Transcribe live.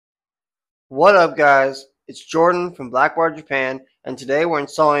What up, guys? It's Jordan from Blackwater, Japan, and today we're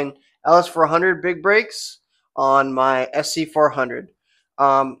installing LS400 big brakes on my SC400.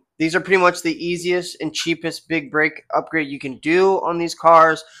 These are pretty much the easiest and cheapest big brake upgrade you can do on these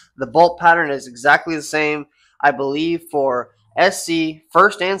cars. The bolt pattern is exactly the same, I believe, for SC,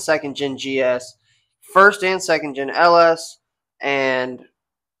 first and second gen GS, first and second gen LS, and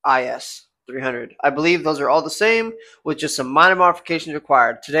IS 300. I believe those are all the same with just some minor modifications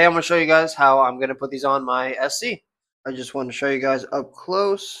required. Today I'm going to show you guys how I'm going to put these on my SC. I just want to show you guys up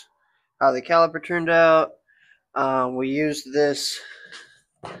close how the caliper turned out. We used this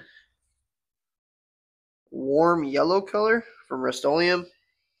warm yellow color from Rust-Oleum.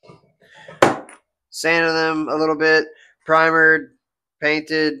 Sanded them a little bit, primered,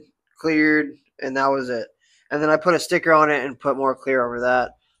 painted, cleared, and that was it. And then I put a sticker on it and put more clear over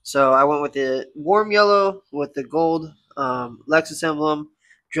that. So I went with the warm yellow with the gold Lexus emblem,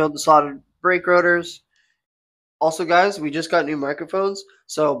 drilled the solid brake rotors. Also, guys, we just got new microphones,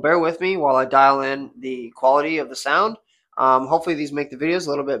 so bear with me while I dial in the quality of the sound. Hopefully these make the videos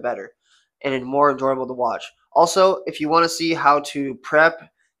a little bit better and more enjoyable to watch. Also, if you want to see how to prep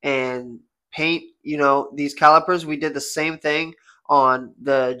and paint, these calipers, we did the same thing on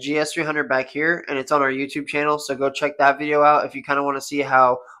the GS300 back here, and it's on our YouTube channel, so go check that video out if you kind of want to see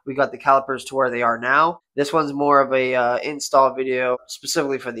how we got the calipers to where they are now. This one's more of a install video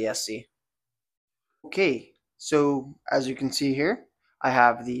specifically for the SC. Okay, so as you can see here, I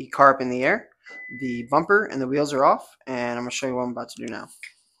have the car up in the air, the bumper and the wheels are off, and I'm going to show you what I'm about to do now.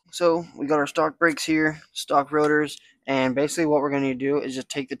 So we got our stock brakes here, stock rotors, and basically what we're going to do is just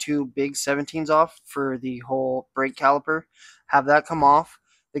take the two big 17s off for the whole brake caliper, have that come off.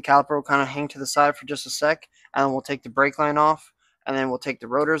 The caliper will kind of hang to the side for just a sec, and then we'll take the brake line off, and then we'll take the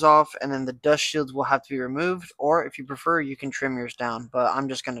rotors off, and then the dust shields will have to be removed, or if you prefer, you can trim yours down, but I'm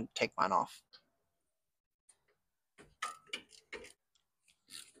just going to take mine off.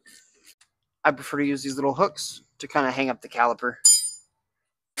 I prefer to use these little hooks to kind of hang up the caliper.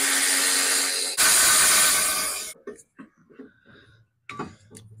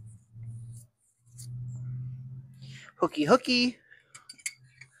 Hooky hooky,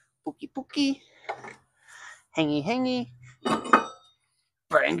 pooky pooky, hangy hangy,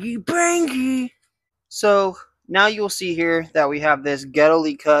 brangy brangy. So now you'll see here that we have this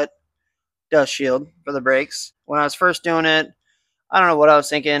ghetto-ly cut dust shield for the brakes. When I was first doing it, I don't know what I was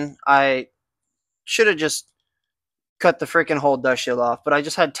thinking. I should have just cut the freaking whole dust shield off, but I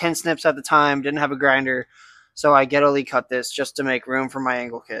just had 10 snips at the time, didn't have a grinder, so I ghetto-ly cut this just to make room for my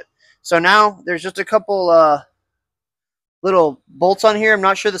angle kit. So now there's just a couple little bolts on here. I'm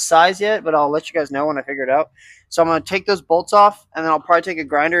not sure the size yet, but I'll let you guys know when I figure it out. So I'm going to take those bolts off, and then I'll probably take a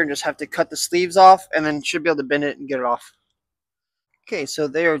grinder and just have to cut the sleeves off, and then should be able to bend it and get it off. Okay, so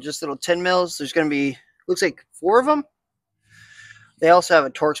they are just little 10 mils. There's going to be, looks like 4 of them. They also have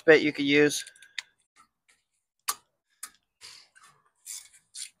a Torx bit you could use.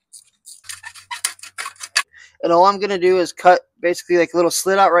 And all I'm going to do is cut basically like a little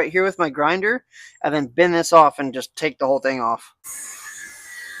slit out right here with my grinder, and then bend this off and just take the whole thing off.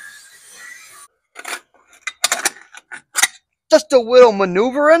 Just a little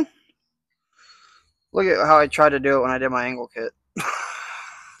maneuvering. Look at how I tried to do it when I did my angle kit.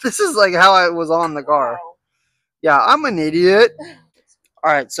 This is like how I was on the car. Wow. Yeah, I'm an idiot.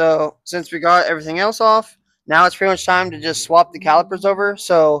 Alright, so since we got everything else off, now it's pretty much time to just swap the calipers over.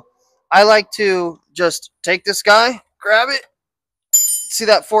 So I like to just take this guy, grab it. See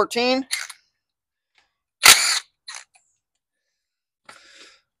that 14?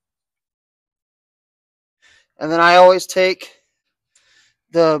 And then I always take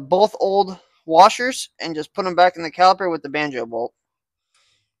the both old washers and just put them back in the caliper with the banjo bolt.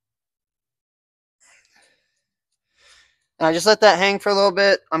 And I just let that hang for a little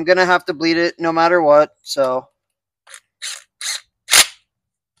bit. I'm going to have to bleed it no matter what. So,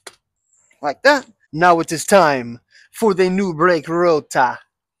 like that. Now it is time for the new brake rotor.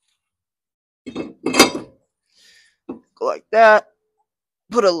 Go like that.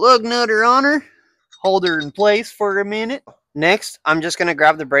 Put a lug nutter on her. Hold her in place for a minute. Next, I'm just going to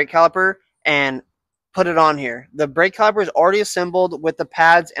grab the brake caliper and put it on here. The brake caliper is already assembled with the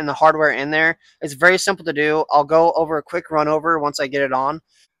pads and the hardware in there. It's very simple to do. I'll go over a quick run over once I get it on.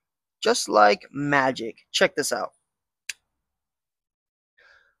 Just like magic. Check this out.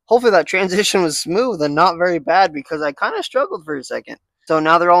 Hopefully that transition was smooth and not very bad, because I kind of struggled for a second. So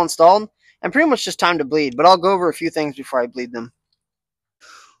now they're all installed and pretty much just time to bleed, but I'll go over a few things before I bleed them.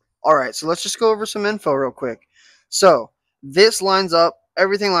 Alright, so let's just go over some info real quick. So this lines up,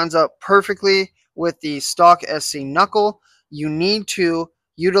 everything lines up perfectly with the stock SC knuckle. You need to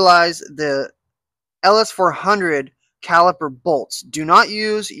utilize the LS400 caliper bolts. Do not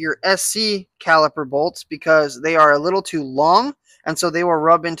use your SC caliper bolts because they are a little too long, and so they will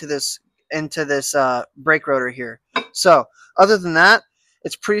rub into this brake rotor here. So other than that,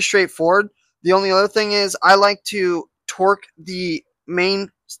 it's pretty straightforward. The only other thing is I like to torque the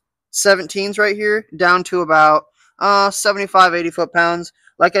main 17s right here down to about 75-80 foot-pounds.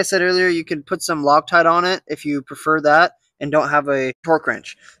 Like I said earlier, you can put some Loctite on it if you prefer that and don't have a torque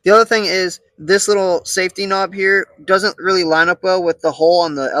wrench. The other thing is this little safety knob here doesn't really line up well with the hole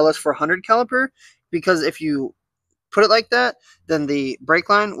on the LS400 caliper, because if you put it like that, then the brake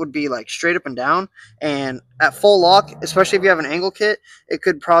line would be like straight up and down, and at full lock, especially if you have an angle kit, it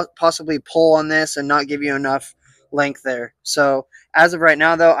could possibly pull on this and not give you enough length there. So as of right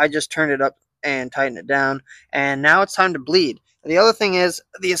now though, I just turned it up and tightened it down, and now it's time to bleed. The other thing is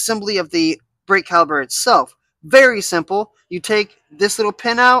the assembly of the brake caliper itself. Very simple. You take this little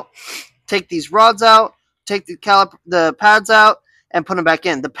pin out, take these rods out, take the pads out, and put them back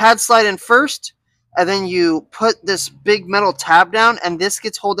in. The pads slide in first, and then you put this big metal tab down, and this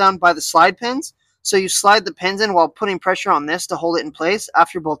gets held down by the slide pins. So you slide the pins in while putting pressure on this to hold it in place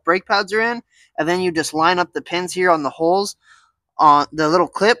after both brake pads are in, and then you just line up the pins here on the holes on the little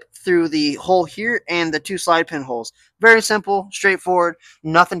clip through the hole here and the two slide pin holes. Very simple, straightforward,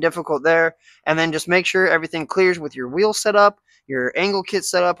 nothing difficult there. And then just make sure everything clears with your wheel setup, your angle kit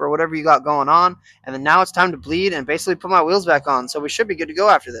setup, or whatever you got going on. And then now it's time to bleed and basically put my wheels back on. So we should be good to go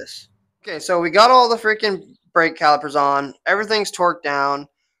after this. Okay, so we got all the freaking brake calipers on. Everything's torqued down.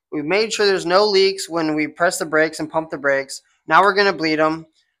 We made sure there's no leaks when we press the brakes and pump the brakes. Now we're going to bleed them.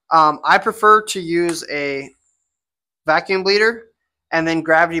 I prefer to use a vacuum bleeder and then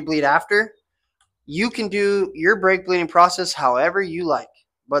gravity bleed after. You can do your brake bleeding process however you like,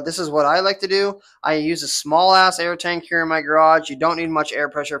 but this is what I like to do. I use a small ass air tank here in my garage. You don't need much air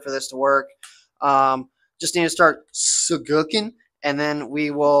pressure for this to work. Just need to start cooking, and then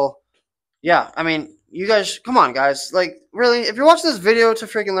we will. Yeah, I mean, you guys, come on, guys. Like, really, if you're watching this video to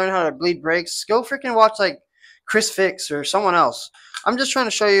freaking learn how to bleed brakes, go freaking watch like Chris Fix or someone else. I'm just trying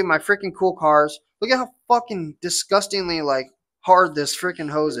to show you my freaking cool cars. Look at how fucking disgustingly like hard this freaking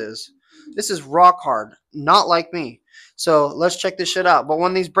hose is. This is rock hard, not like me. So let's check this shit out. But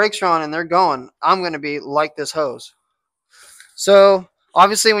when these brakes are on and they're going, I'm going to be like this hose. So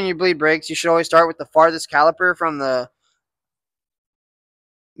obviously when you bleed brakes, you should always start with the farthest caliper from the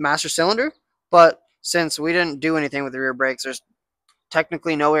master cylinder. But since we didn't do anything with the rear brakes, there's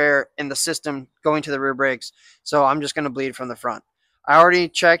technically no air in the system going to the rear brakes. So I'm just going to bleed from the front. I already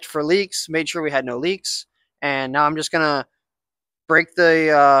checked for leaks, made sure we had no leaks. And now I'm just going to break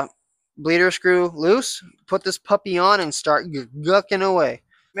the bleeder screw loose, put this puppy on, and start gucking away.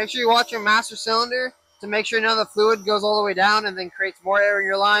 Make sure you watch your master cylinder to make sure none of the fluid goes all the way down and then creates more air in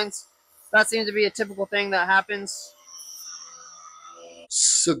your lines. That seems to be a typical thing that happens.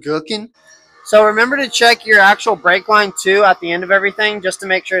 So gucking. So remember to check your actual brake line too at the end of everything, just to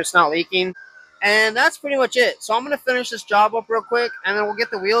make sure it's not leaking. And that's pretty much it. So I'm going to finish this job up real quick, and then we'll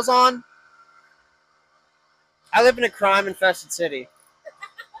get the wheels on. I live in a crime-infested city.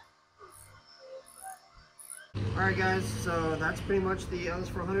 Alright guys, so that's pretty much the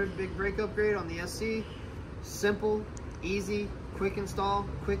LS400 big brake upgrade on the SC. Simple, easy, quick install,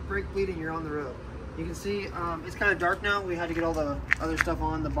 quick brake bleed, and you're on the road. You can see it's kind of dark now. We had to get all the other stuff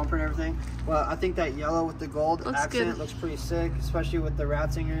on, the bumper and everything. But I think that yellow with the gold accent looks pretty sick, especially with the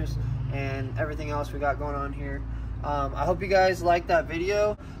Ratzingers and everything else we got going on here. I hope you guys liked that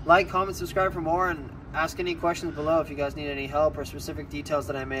video. Like, comment, subscribe for more, and ask any questions below if you guys need any help or specific details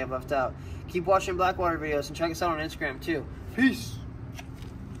that I may have left out. Keep watching Blackwater videos and check us out on Instagram too. Peace!